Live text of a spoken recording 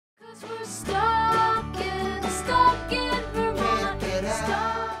We're stuck in Vermont.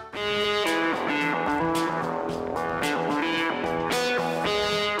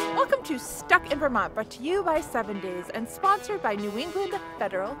 Welcome to Stuck in Vermont, brought to you by 7 Days and sponsored by New England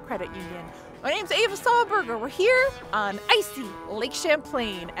Federal Credit Union. My name's Ava Sahlberger. We're here on icy Lake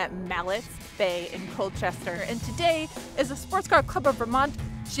Champlain at Malletts Bay in Colchester, and today is the Sports Car Club of Vermont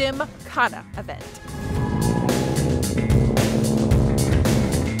Gymkhana event.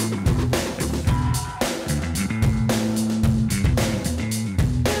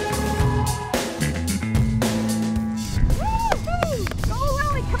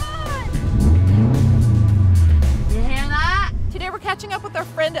 Catching up with our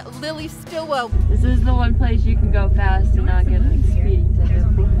friend Lily Stilwell. This is the one place you can go fast and not get a speeding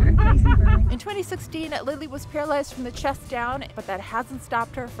ticket. In 2016, Lily was paralyzed from the chest down, but that hasn't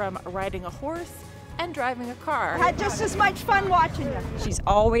stopped her from riding a horse and driving a car. I had just as much fun watching you. She's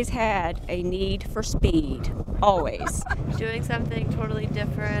always had a need for speed, always. Doing something totally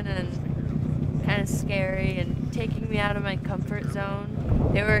different and kind of scary and taking me out of my comfort zone.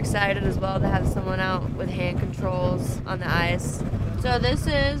 They were excited as well to have someone out with hand controls on the ice. So this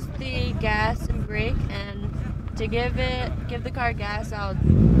is the gas and brake, and to give the car gas, I'll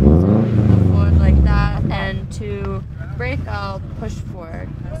go forward like that, and to brake, I'll push forward.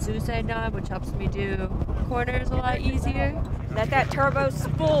 Suicide knob, which helps me do corners a lot easier. Let that turbo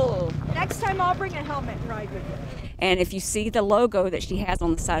spool. Next time I'll bring a helmet and ride with you. And if you see the logo that she has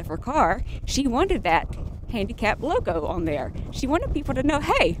on the side of her car, she wanted that handicap logo on there. She wanted people to know,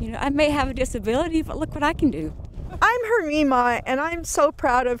 hey, I may have a disability, but look what I can do. I'm her Mima, and I'm so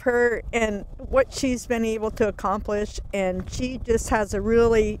proud of her and what she's been able to accomplish, and she just has a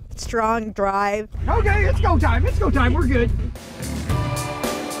really strong drive. Okay, it's go time, we're good.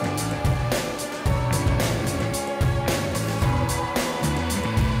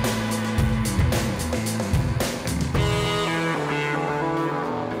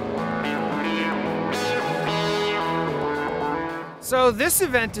 So this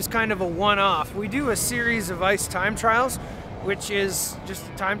event is kind of a one-off. We do a series of ice time trials, which is just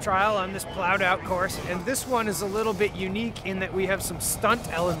a time trial on this plowed out course. And this one is a little bit unique in that we have some stunt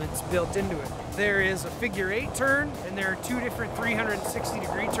elements built into it. There is a figure 8 turn, and there are 2 different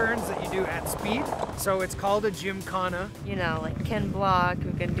 360-degree turns that you do at speed. So it's called a Gymkhana. Like Ken Block,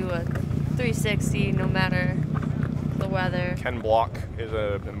 who can do a 360 no matter the weather. Ken Block is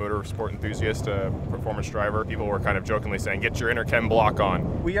a motorsport enthusiast, a performance driver. People were kind of jokingly saying, get your inner Ken Block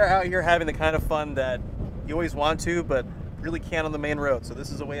on. We are out here having the kind of fun that you always want to, but really can't on the main road. So this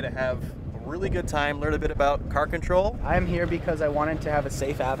is a way to have a really good time, learn a bit about car control. I'm here because I wanted to have a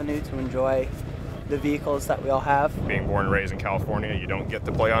safe avenue to enjoy the vehicles that we all have. Being born and raised in California, you don't get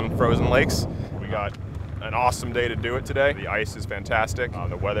to play on frozen lakes. We got an awesome day to do it today. The ice is fantastic,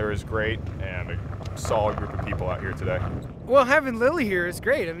 the weather is great, and a solid group of people out here today. Well, having Lily here is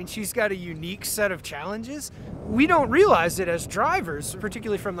great. I mean, she's got a unique set of challenges. We don't realize it as drivers,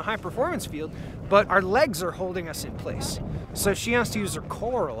 particularly from the high performance field, but our legs are holding us in place. So she has to use her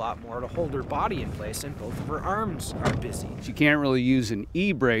core a lot more to hold her body in place, and both of her arms are busy. She can't really use an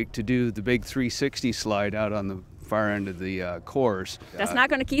e-brake to do the big 360 slide out on the far end of the course. That's not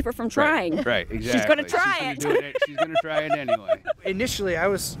going to keep her from trying. Right, exactly. She's going to try it. She's going to try it anyway. Initially, I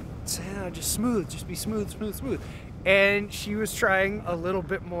was saying, just smooth, just be smooth, smooth, smooth. And she was trying a little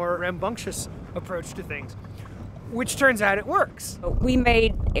bit more rambunctious approach to things, which turns out it works. We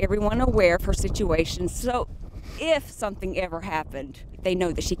made everyone aware of her situation, so if something ever happened, they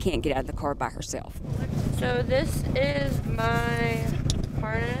know that she can't get out of the car by herself. So this is my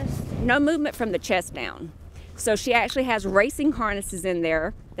harness. No movement from the chest down. So she actually has racing harnesses in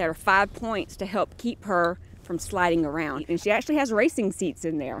there that are 5 points to help keep her from sliding around. And she actually has racing seats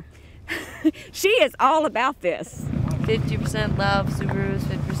in there. She is all about this. 50% love Subarus,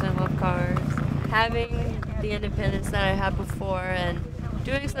 50% love cars. Having the independence that I had before and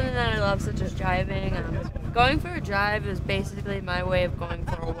doing something that I love, such as driving. Going for a drive is basically my way of going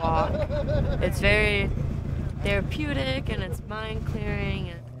for a walk. It's very therapeutic and it's mind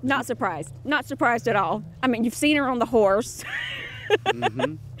clearing. Not surprised. Not surprised at all. I mean, you've seen her on the horse.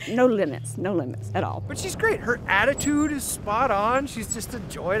 No limits at all. But she's great. Her attitude is spot on. She's just a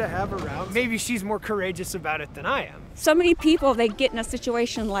joy to have around. Maybe she's more courageous about it than I am. So many people, they get in a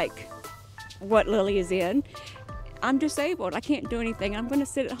situation like what Lily is in. I'm disabled. I can't do anything. I'm going to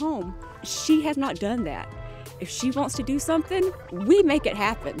sit at home. She has not done that. If she wants to do something, we make it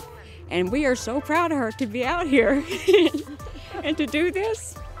happen. And we are so proud of her to be out here and to do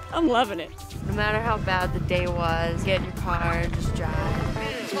this. I'm loving it. No matter how bad the day was, get in your car and just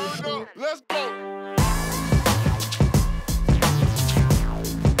drive. Let's go.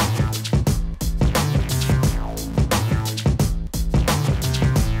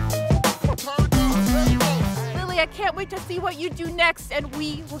 to see what you do next, and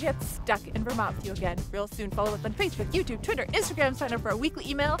we will get stuck in Vermont with you again real soon. Follow us on Facebook, YouTube, Twitter, Instagram. Sign up for our weekly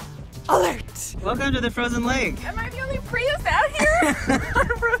email alert. Welcome to the frozen lake. Am I the only Prius out here on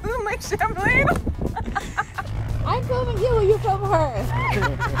frozen Lake Champlain? I'm filming you, will you film her? Hey,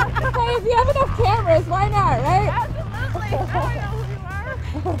 if you have enough cameras, why not, right? Absolutely. I know who you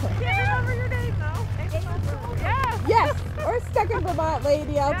are. Can't remember your name though. Yeah. Yes, or stuck in Vermont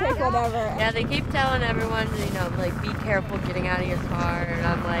lady, I'll take whatever. Yeah, they keep telling everyone, you know, like, be careful getting out of your car, and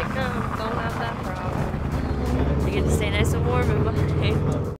I'm like, no, don't have that problem. You get to stay nice and warm in mine.